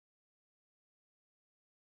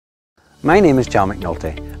My name is John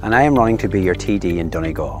McNulty and I am running to be your TD in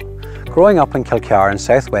Donegal. Growing up in Kilcar in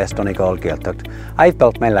southwest Donegal, Gaeltacht, I've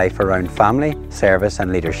built my life around family, service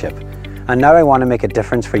and leadership. And now I want to make a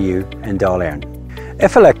difference for you in Dáil Éireann.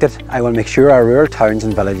 If elected, I will make sure our rural towns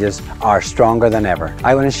and villages are stronger than ever.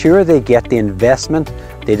 I will ensure they get the investment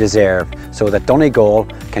they deserve so that Donegal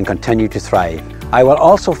can continue to thrive. I will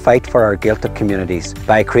also fight for our Gaeltacht communities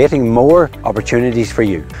by creating more opportunities for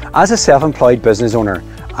you. As a self-employed business owner,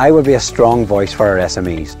 I will be a strong voice for our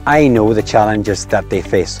SMEs. I know the challenges that they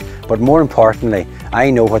face, but more importantly, I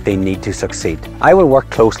know what they need to succeed. I will work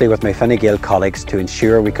closely with my Fine Gael colleagues to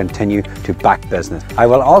ensure we continue to back business. I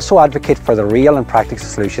will also advocate for the real and practical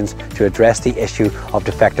solutions to address the issue of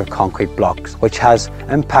defective concrete blocks, which has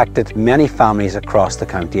impacted many families across the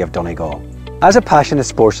county of Donegal. As a passionate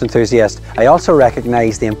sports enthusiast, I also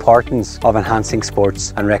recognise the importance of enhancing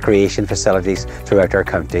sports and recreation facilities throughout our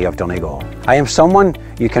county of Donegal. I am someone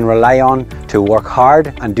you can rely on to work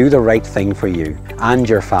hard and do the right thing for you and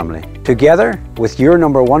your family. Together, with your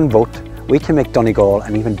 #1 vote, we can make Donegal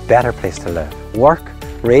an even better place to live, work,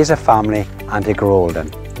 raise a family and to grow old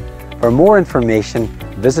in. For more information,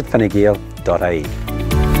 visit finegael.ie.